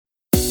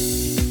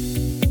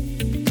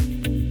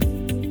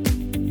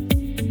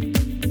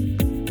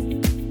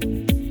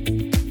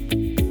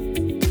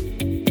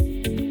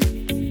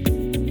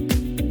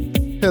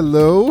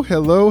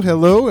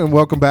Hello, and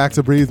welcome back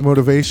to Breathe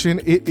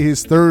Motivation. It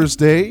is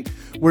Thursday.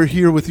 We're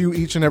here with you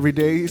each and every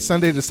day,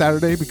 Sunday to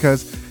Saturday,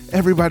 because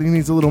everybody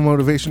needs a little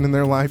motivation in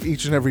their life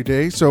each and every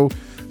day. So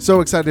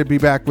excited to be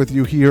back with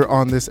you here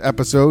on this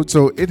episode.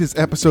 So it is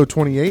episode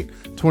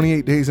 28,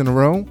 28 days in a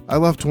row. I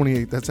love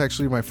 28. That's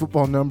actually my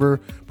football number,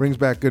 brings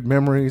back good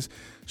memories,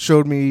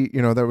 showed me,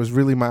 that was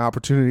really my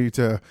opportunity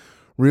to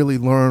really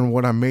learn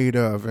what I'm made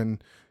of.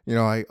 And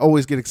I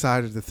always get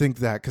excited to think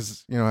that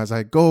because, as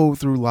I go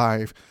through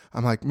life,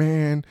 I'm like,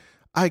 man,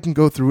 I can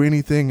go through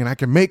anything and I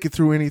can make it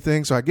through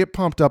anything. So I get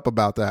pumped up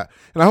about that.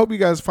 And I hope you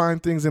guys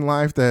find things in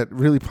life that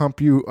really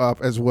pump you up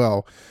as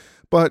well.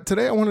 But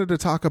today I wanted to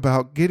talk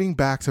about getting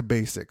back to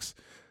basics.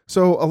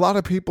 So a lot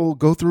of people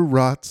go through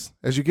ruts.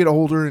 As you get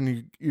older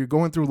and you're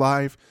going through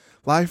life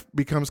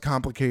becomes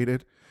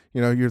complicated.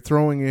 You're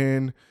throwing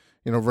in,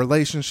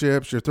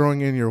 relationships, you're throwing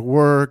in your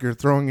work, you're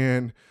throwing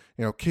in,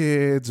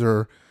 kids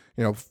or,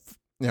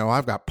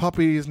 I've got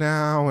puppies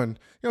now, and,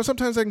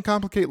 sometimes that can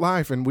complicate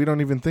life and we don't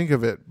even think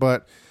of it.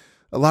 But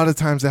a lot of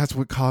times that's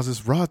what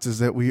causes ruts, is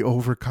that we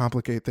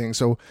overcomplicate things.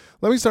 So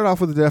let me start off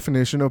with the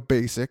definition of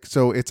basic.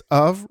 So it's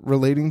of,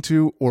 relating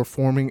to, or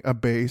forming a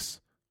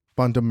base,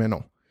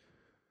 fundamental.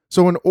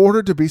 So in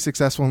order to be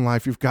successful in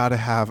life, you've got to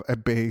have a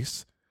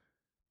base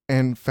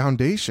and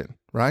foundation,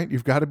 right?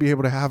 You've got to be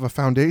able to have a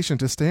foundation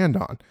to stand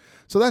on.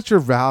 So that's your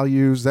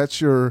values. That's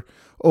your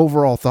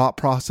overall thought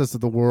process of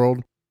the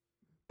world.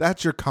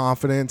 That's your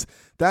confidence.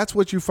 That's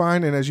what you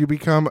find. And as you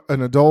become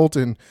an adult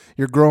and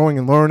you're growing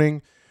and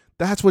learning,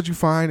 that's what you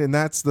find. And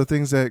that's the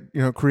things that,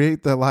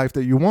 create the life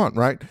that you want,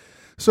 right?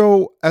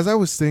 So as I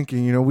was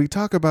thinking, we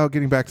talk about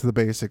getting back to the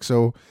basics.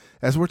 So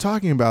as we're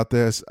talking about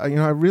this, I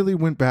really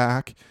went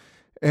back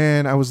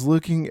and I was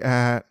looking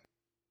at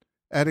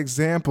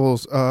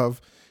examples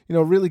of,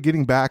 really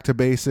getting back to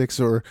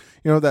basics, or,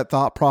 that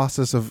thought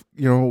process of,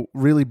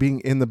 really being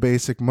in the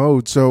basic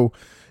mode. So,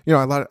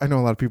 I know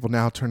a lot of people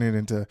now turn it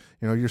into,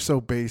 you're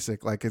so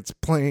basic, like it's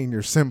plain,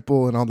 you're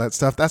simple and all that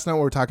stuff. That's not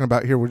what we're talking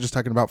about here. We're just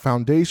talking about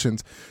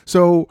foundations.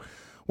 So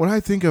when I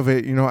think of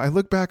it, I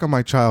look back on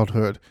my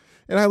childhood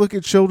and I look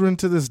at children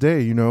to this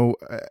day.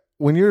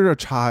 When you're a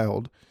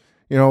child,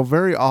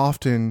 very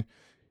often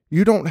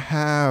you don't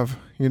have,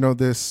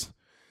 this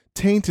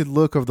tainted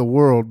look of the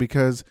world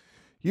because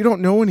you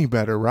don't know any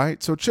better,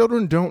 right? So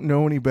children don't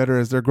know any better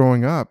as they're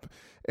growing up.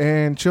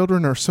 And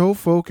children are so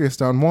focused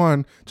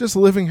on just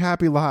living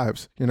happy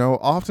lives.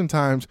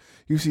 Oftentimes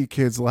you see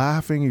kids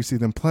laughing, you see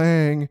them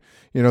playing,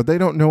 they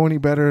don't know any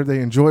better. They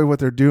enjoy what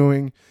they're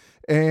doing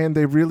and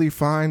they really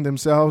find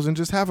themselves and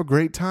just have a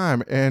great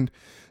time. And,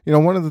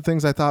 one of the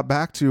things I thought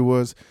back to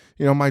was,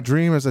 my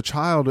dream as a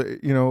child,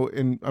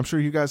 and I'm sure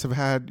you guys have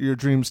had your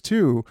dreams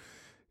too.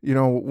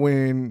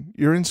 When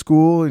you're in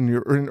school and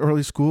you're in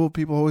early school,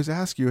 people always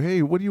ask you,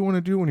 hey, what do you want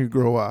to do when you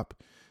grow up?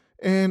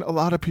 And a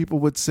lot of people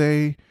would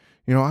say,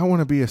 I want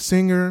to be a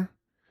singer.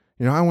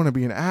 I want to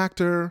be an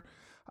actor.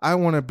 I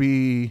want to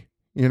be,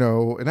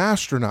 an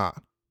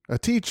astronaut, a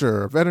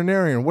teacher, a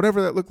veterinarian,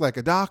 whatever that looked like,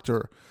 a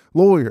doctor,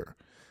 lawyer.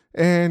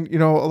 And,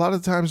 a lot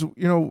of times,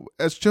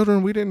 as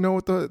children, we didn't know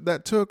what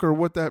that took or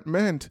what that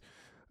meant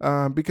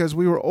because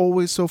we were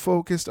always so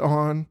focused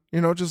on,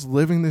 just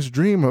living this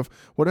dream of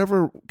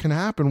whatever can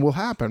happen will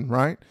happen,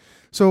 right?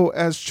 So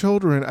as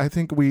children, I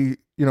think we,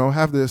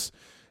 have this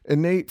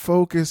innate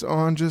focus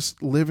on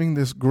just living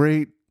this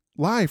great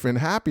life and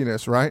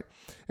happiness, right?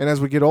 And as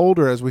we get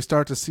older, as we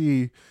start to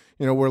see,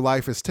 where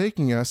life is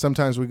taking us,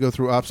 sometimes we go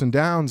through ups and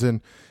downs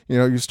and,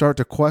 you start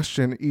to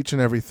question each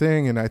and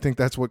everything. And I think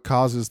that's what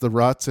causes the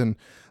ruts. And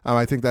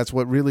I think that's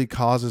what really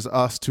causes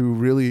us to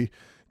really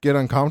get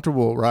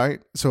uncomfortable, right?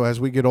 So as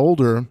we get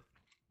older,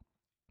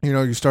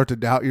 you start to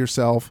doubt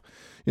yourself.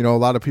 A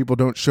lot of people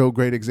don't show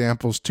great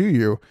examples to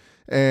you.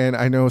 And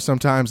I know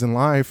sometimes in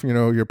life,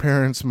 your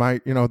parents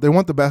might, they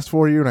want the best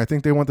for you. And I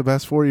think they want the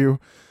best for you.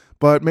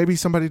 But maybe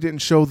somebody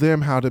didn't show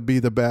them how to be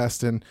the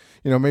best. And,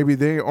 maybe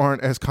they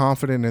aren't as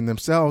confident in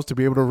themselves to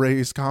be able to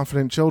raise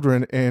confident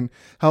children and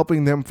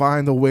helping them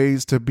find the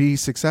ways to be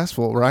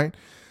successful, right?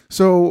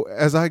 So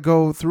as I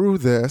go through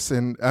this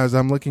and as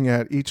I'm looking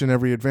at each and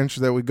every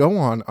adventure that we go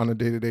on a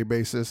day-to-day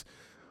basis,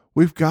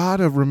 we've got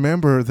to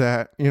remember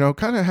that,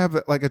 kind of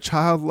have like a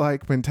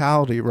childlike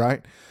mentality,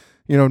 right?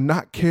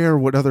 Not care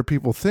what other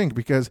people think,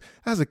 because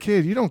as a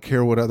kid, you don't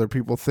care what other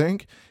people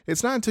think.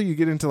 It's not until you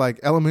get into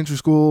like elementary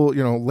school,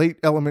 late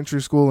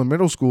elementary school and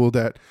middle school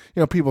that,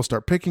 people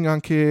start picking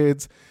on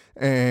kids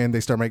and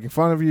they start making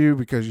fun of you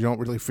because you don't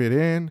really fit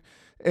in.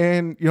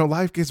 And,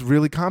 life gets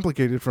really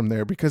complicated from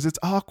there because it's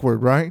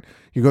awkward, right?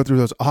 You go through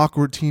those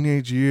awkward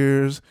teenage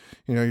years,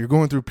 you're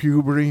going through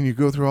puberty and you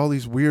go through all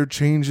these weird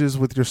changes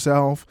with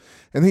yourself.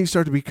 And then you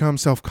start to become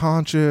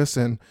self-conscious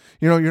and,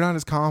 you're not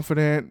as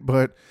confident,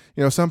 but,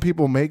 some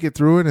people make it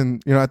through it.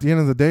 And, at the end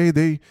of the day,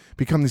 they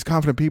become these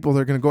confident people.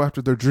 They're going to go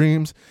after their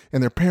dreams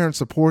and their parents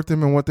support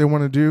them in what they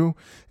want to do.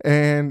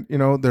 And,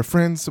 their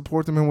friends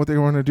support them in what they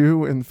want to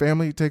do and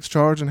family takes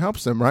charge and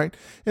helps them, right?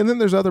 And then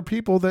there's other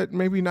people that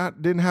maybe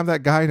didn't have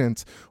that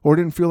guidance or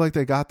didn't feel like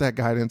they got that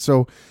guidance.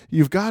 So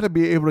you've got to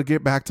be able to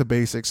get back to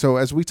basics. So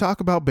as we talk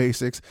about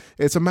basics,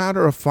 it's a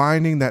matter of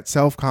finding that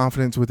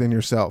self-confidence within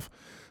yourself.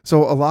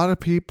 So a lot of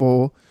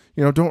people,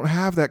 don't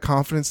have that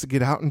confidence to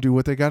get out and do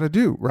what they got to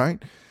do,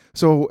 right?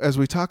 So as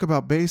we talk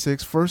about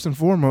basics, first and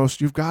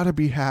foremost, you've got to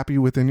be happy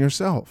within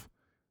yourself,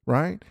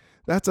 right?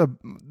 That's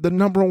the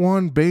number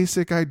one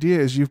basic idea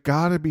is you've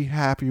got to be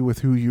happy with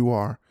who you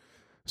are.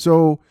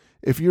 So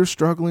if you're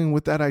struggling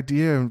with that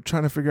idea and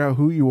trying to figure out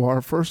who you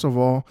are, first of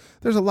all,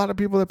 there's a lot of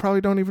people that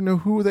probably don't even know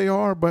who they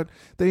are, but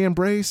they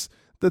embrace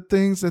the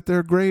things that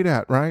they're great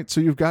at, right?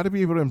 So you've got to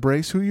be able to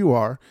embrace who you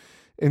are,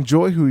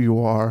 enjoy who you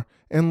are,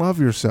 and love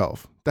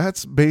yourself.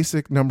 That's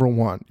basic number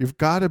one. You've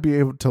got to be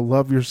able to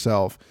love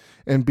yourself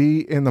and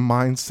be in the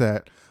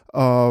mindset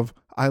of,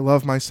 I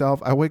love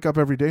myself. I wake up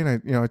every day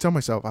and I tell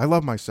myself, I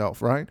love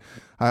myself, right?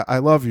 I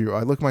love you.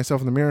 I look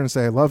myself in the mirror and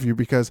say, I love you,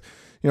 because,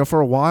 for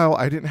a while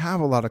I didn't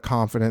have a lot of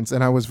confidence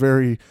and I was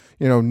very,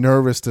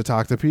 nervous to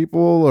talk to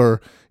people,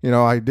 or,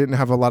 I didn't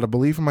have a lot of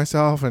belief in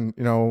myself. And,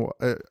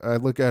 I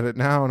look at it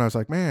now and I was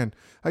like, man,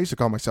 I used to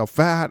call myself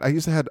fat. I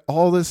used to have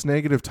all this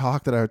negative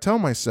talk that I would tell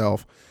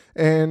myself.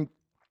 And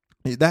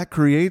that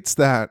creates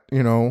that,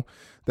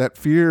 that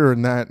fear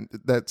and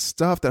that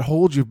stuff that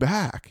holds you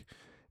back.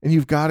 And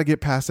you've got to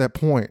get past that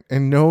point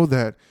and know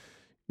that,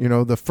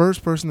 the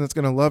first person that's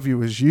going to love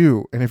you is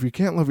you. And if you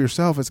can't love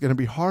yourself, it's going to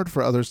be hard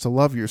for others to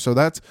love you. So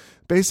that's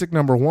basic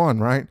number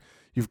one, right?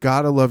 You've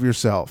got to love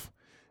yourself.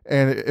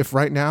 And if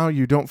right now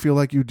you don't feel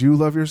like you do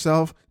love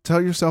yourself, tell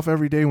yourself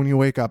every day when you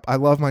wake up, I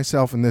love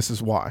myself and this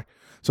is why.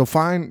 So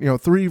find,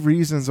 3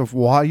 reasons of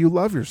why you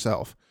love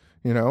yourself.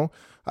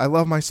 I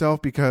love myself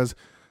because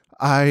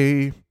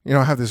I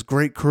have this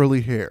great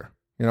curly hair.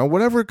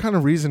 Whatever kind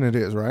of reason it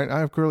is, right? I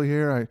have curly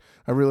hair.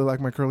 I really like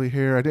my curly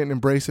hair. I didn't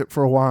embrace it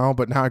for a while,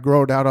 but now I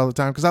grow it out all the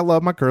time because I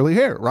love my curly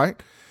hair, right?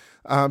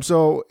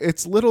 So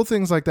it's little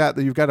things like that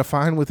you've got to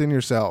find within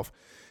yourself.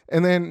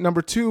 And then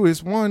number 2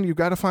 is, one, you've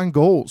got to find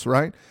goals,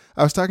 right?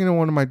 I was talking to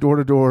one of my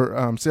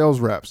door-to-door sales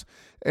reps,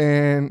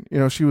 and,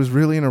 she was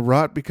really in a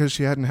rut because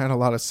she hadn't had a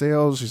lot of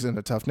sales. She's in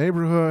a tough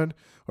neighborhood,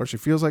 or she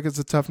feels like it's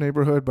a tough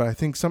neighborhood. But I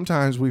think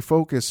sometimes we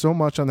focus so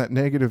much on that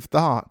negative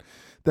thought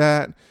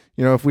that,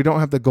 if we don't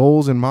have the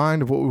goals in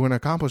mind of what we want to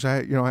accomplish,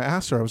 I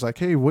asked her, I was like,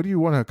 hey, what do you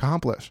want to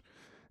accomplish?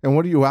 And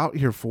what are you out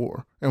here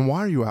for? And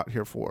why are you out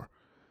here for?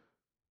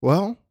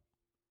 Well,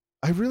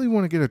 I really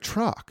want to get a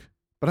truck,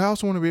 but I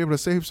also want to be able to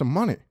save some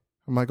money.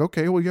 I'm like,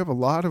 okay, well, you have a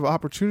lot of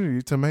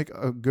opportunity to make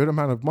a good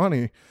amount of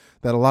money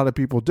that a lot of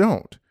people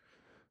don't.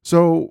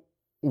 So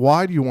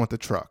why do you want the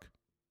truck?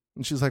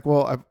 And she's like,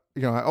 well, I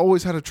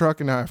always had a truck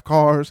and now I have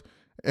cars,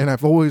 and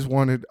I've always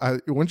wanted,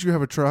 once you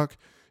have a truck,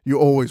 you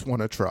always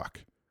want a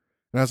truck.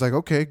 And I was like,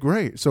 okay,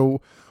 great.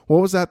 So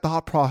what was that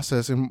thought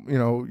process? And,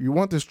 you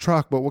want this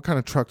truck, but what kind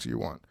of truck do you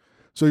want?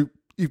 So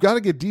you've got to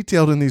get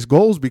detailed in these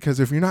goals, because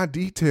if you're not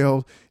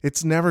detailed,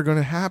 it's never going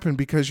to happen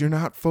because you're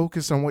not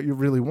focused on what you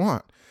really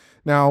want.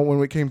 Now, when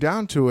we came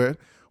down to it,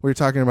 we were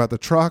talking about the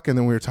truck, and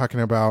then we were talking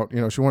about,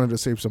 she wanted to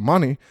save some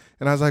money.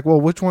 And I was like, well,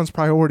 which one's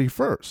priority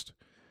first?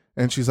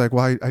 And she's like,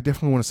 well, I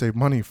definitely want to save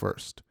money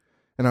first.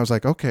 And I was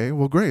like, okay,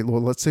 well, great. Well,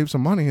 let's save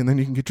some money and then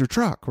you can get your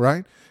truck,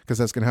 right? Because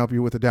that's going to help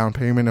you with the down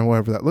payment and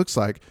whatever that looks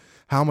like.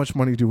 How much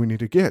money do we need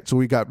to get? So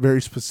we got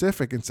very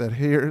specific and said,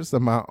 here's the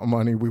amount of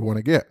money we want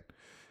to get.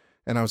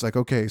 And I was like,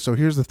 okay, so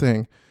here's the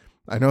thing.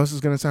 I know this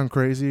is going to sound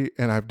crazy,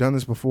 and I've done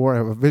this before. I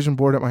have a vision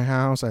board at my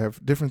house. I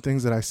have different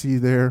things that I see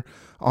there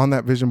on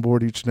that vision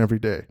board each and every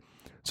day.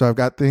 So I've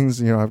got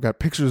things, I've got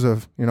pictures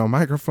of, a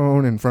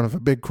microphone in front of a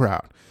big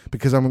crowd,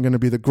 because I'm going to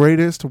be the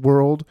greatest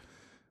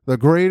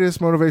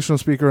motivational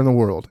speaker in the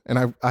world.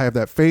 And I have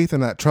that faith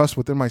and that trust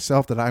within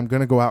myself that I'm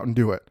going to go out and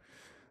do it.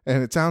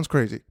 And it sounds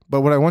crazy,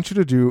 but what I want you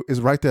to do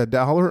is write that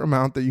dollar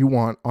amount that you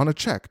want on a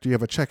check. Do you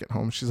have a check at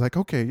home? She's like,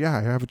 okay, yeah,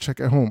 I have a check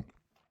at home.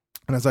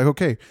 And I was like,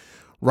 okay,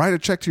 write a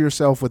check to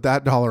yourself with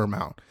that dollar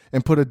amount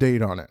and put a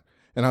date on it.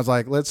 And I was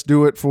like, let's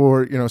do it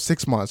for,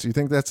 6 months. You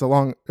think that's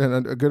a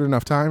good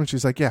enough time? And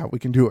she's like, yeah, we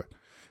can do it.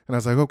 And I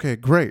was like, okay,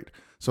 great.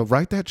 So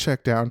write that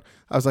check down.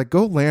 I was like,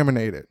 go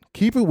laminate it.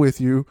 Keep it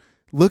with you.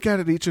 Look at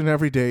it each and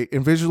every day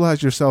and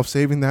visualize yourself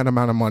saving that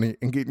amount of money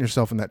and getting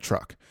yourself in that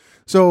truck.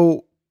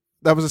 So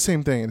that was the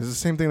same thing. It's the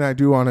same thing that I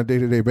do on a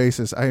day-to-day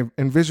basis. I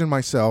envision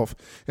myself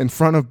in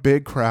front of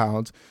big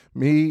crowds,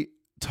 me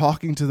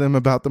talking to them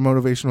about the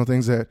motivational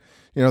things that,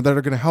 that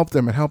are going to help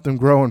them and help them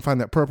grow and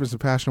find that purpose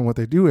and passion in what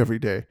they do every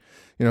day.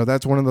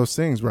 That's one of those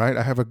things, right?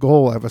 I have a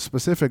goal, I have a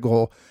specific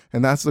goal,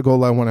 and that's the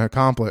goal I want to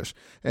accomplish.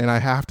 And I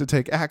have to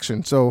take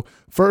action. So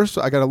first,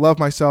 I got to love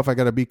myself. I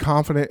got to be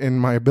confident in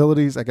my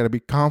abilities. I got to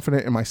be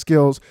confident in my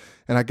skills,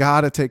 and I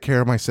got to take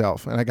care of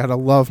myself, and I got to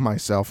love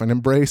myself and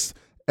embrace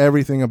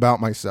everything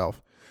about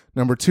myself.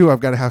 Number 2, I've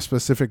got to have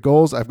specific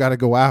goals. I've got to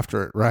go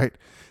after it, right?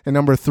 And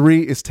number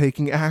 3 is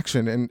taking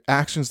action, and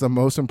action is the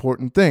most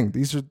important thing.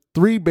 These are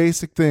 3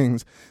 basic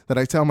things that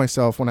I tell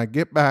myself when I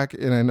get back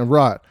in a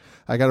rut.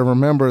 I got to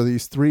remember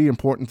these 3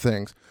 important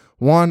things.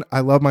 1, I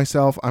love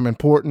myself. I'm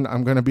important.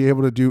 I'm going to be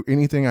able to do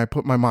anything I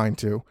put my mind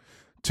to.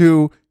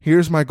 2,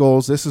 here's my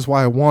goals. This is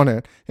why I want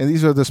it. And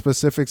these are the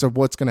specifics of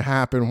what's going to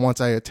happen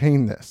once I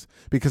attain this,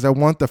 because I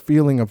want the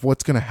feeling of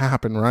what's going to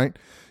happen, right?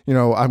 You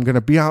know, I'm going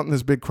to be out in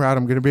this big crowd.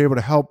 I'm going to be able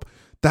to help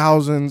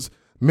thousands,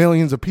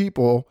 millions of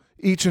people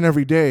each and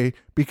every day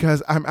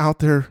because I'm out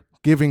there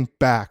giving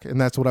back. And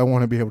that's what I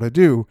want to be able to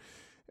do.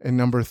 And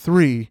number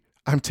 3,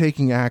 I'm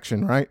taking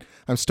action, right?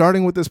 I'm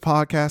starting with this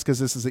podcast because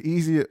this is the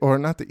easiest, or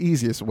not the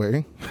easiest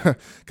way,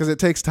 because it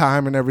takes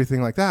time and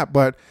everything like that.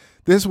 But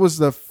this was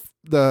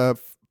the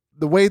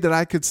way that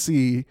I could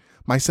see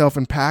myself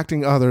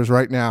impacting others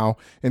right now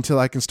until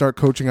I can start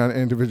coaching on an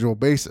individual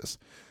basis.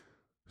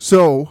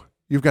 So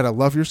you've got to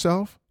love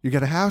yourself, you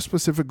got to have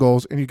specific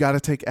goals, and you got to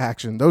take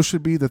action. Those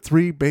should be the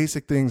 3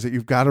 basic things that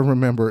you've got to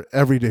remember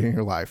every day in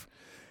your life.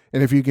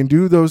 And if you can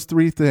do those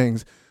 3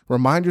 things,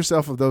 remind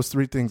yourself of those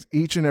 3 things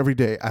each and every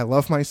day. I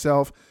love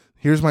myself.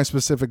 Here's my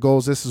specific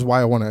goals. This is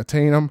why I want to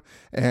attain them.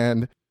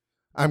 And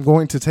I'm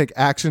going to take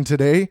action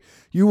today.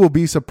 You will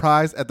be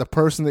surprised at the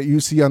person that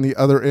you see on the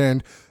other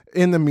end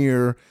in the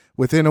mirror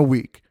within a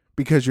week,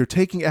 because you're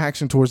taking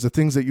action towards the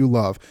things that you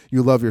love.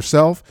 You love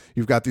yourself.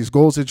 You've got these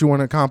goals that you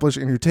want to accomplish,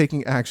 and you're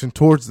taking action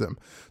towards them.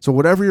 So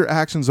whatever your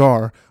actions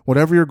are,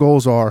 whatever your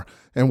goals are,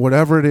 and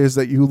whatever it is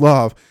that you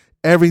love,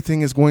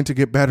 everything is going to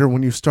get better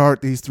when you start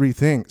these 3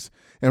 things.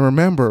 And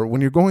remember,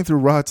 when you're going through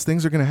ruts,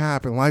 things are going to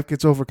happen. Life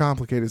gets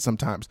overcomplicated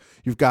sometimes.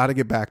 You've got to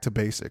get back to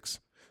basics.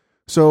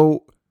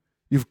 So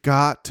you've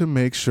got to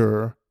make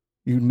sure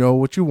you know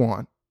what you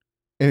want.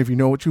 And if you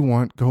know what you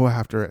want, go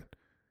after it.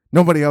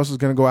 Nobody else is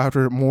going to go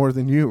after it more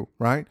than you,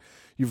 right?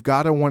 You've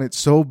got to want it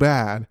so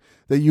bad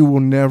that you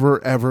will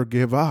never, ever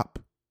give up.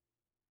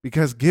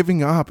 Because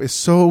giving up is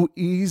so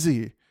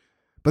easy.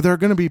 But there are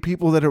going to be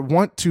people that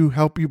want to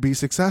help you be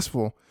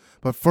successful.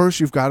 But first,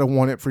 you've got to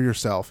want it for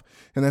yourself.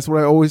 And that's what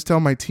I always tell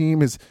my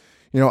team is,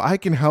 I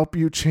can help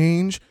you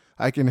change.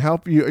 I can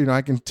help you,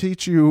 I can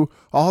teach you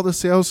all the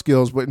sales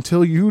skills, but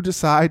until you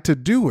decide to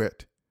do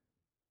it,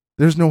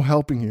 there's no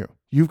helping you.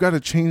 You've got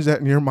to change that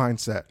in your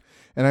mindset.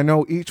 And I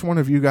know each one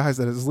of you guys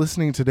that is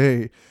listening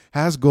today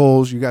has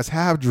goals. You guys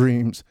have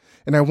dreams.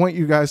 And I want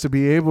you guys to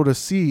be able to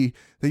see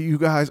that you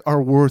guys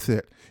are worth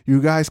it.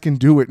 You guys can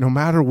do it no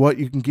matter what.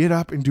 You can get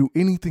up and do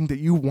anything that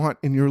you want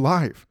in your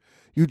life.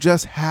 You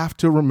just have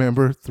to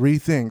remember 3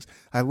 things.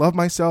 I love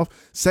myself.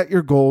 Set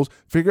your goals.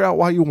 Figure out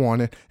why you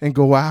want it and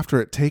go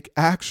after it. Take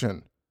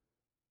action.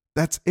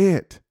 That's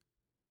it.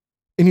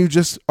 And you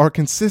just are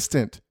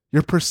consistent.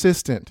 You're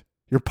persistent.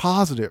 You're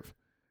positive.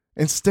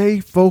 And stay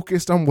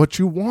focused on what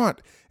you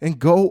want and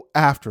go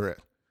after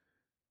it.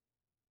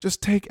 Just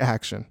take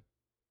action.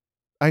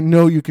 I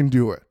know you can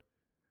do it.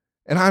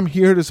 And I'm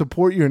here to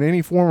support you in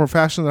any form or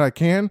fashion that I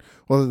can,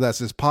 whether that's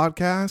this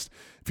podcast.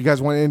 If you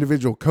guys want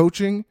individual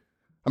coaching,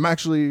 I'm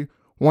actually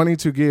wanting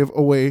to give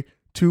away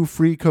 2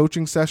 free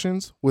coaching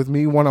sessions with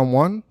me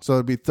one-on-one. So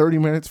it'd be 30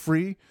 minutes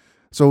free.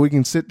 So we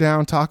can sit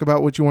down, talk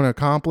about what you want to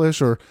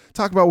accomplish or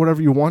talk about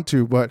whatever you want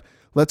to, but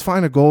let's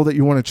find a goal that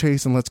you want to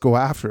chase and let's go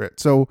after it.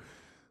 So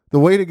the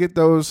way to get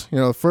those,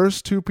 the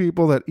first 2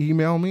 people that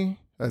email me,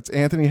 that's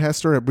Anthony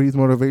Hester at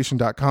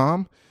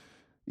breathemotivation.com.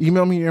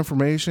 Email me your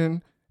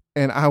information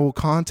and I will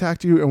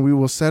contact you and we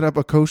will set up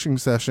a coaching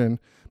session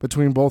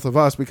between both of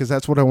us, because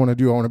that's what I want to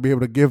do. I want to be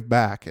able to give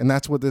back. And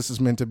that's what this is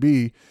meant to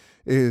be,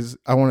 is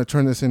I want to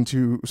turn this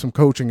into some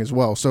coaching as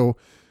well. So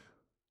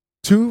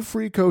 2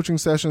 free coaching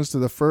sessions to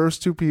the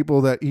first 2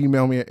 people that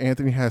email me at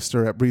Anthony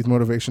Hester at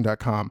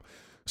breathemotivation.com.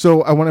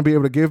 So I want to be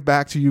able to give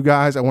back to you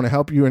guys. I want to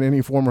help you in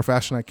any form or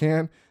fashion I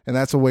can. And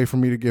that's a way for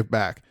me to give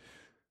back.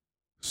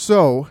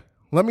 So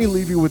let me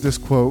leave you with this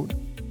quote.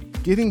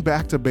 Getting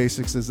back to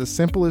basics is the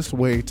simplest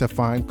way to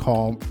find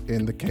calm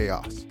in the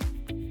chaos.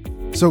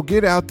 So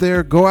get out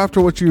there, go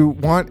after what you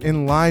want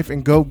in life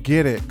and go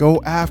get it.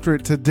 Go after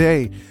it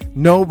today.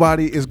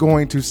 Nobody is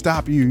going to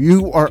stop you.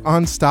 You are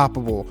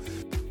unstoppable.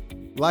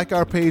 Like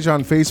our page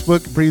on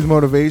Facebook, Breathe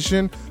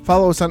Motivation.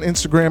 Follow us on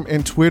Instagram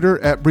and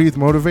Twitter at Breathe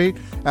Motivate.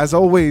 As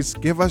always,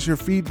 give us your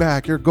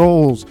feedback, your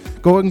goals.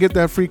 Go and get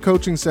that free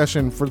coaching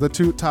session for the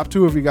top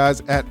 2 of you guys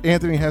at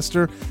Anthony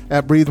Hester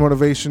at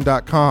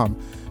breathemotivation.com.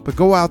 But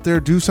go out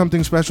there, do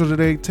something special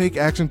today. Take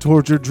action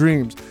towards your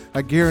dreams.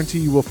 I guarantee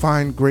you will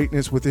find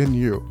greatness within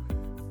you.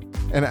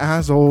 And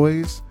as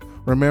always,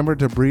 remember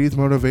to breathe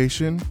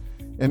motivation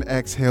and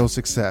exhale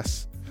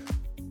success.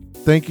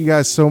 Thank you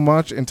guys so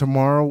much. And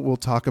tomorrow we'll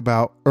talk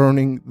about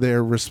earning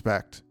their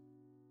respect.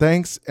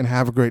 Thanks and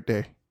have a great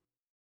day.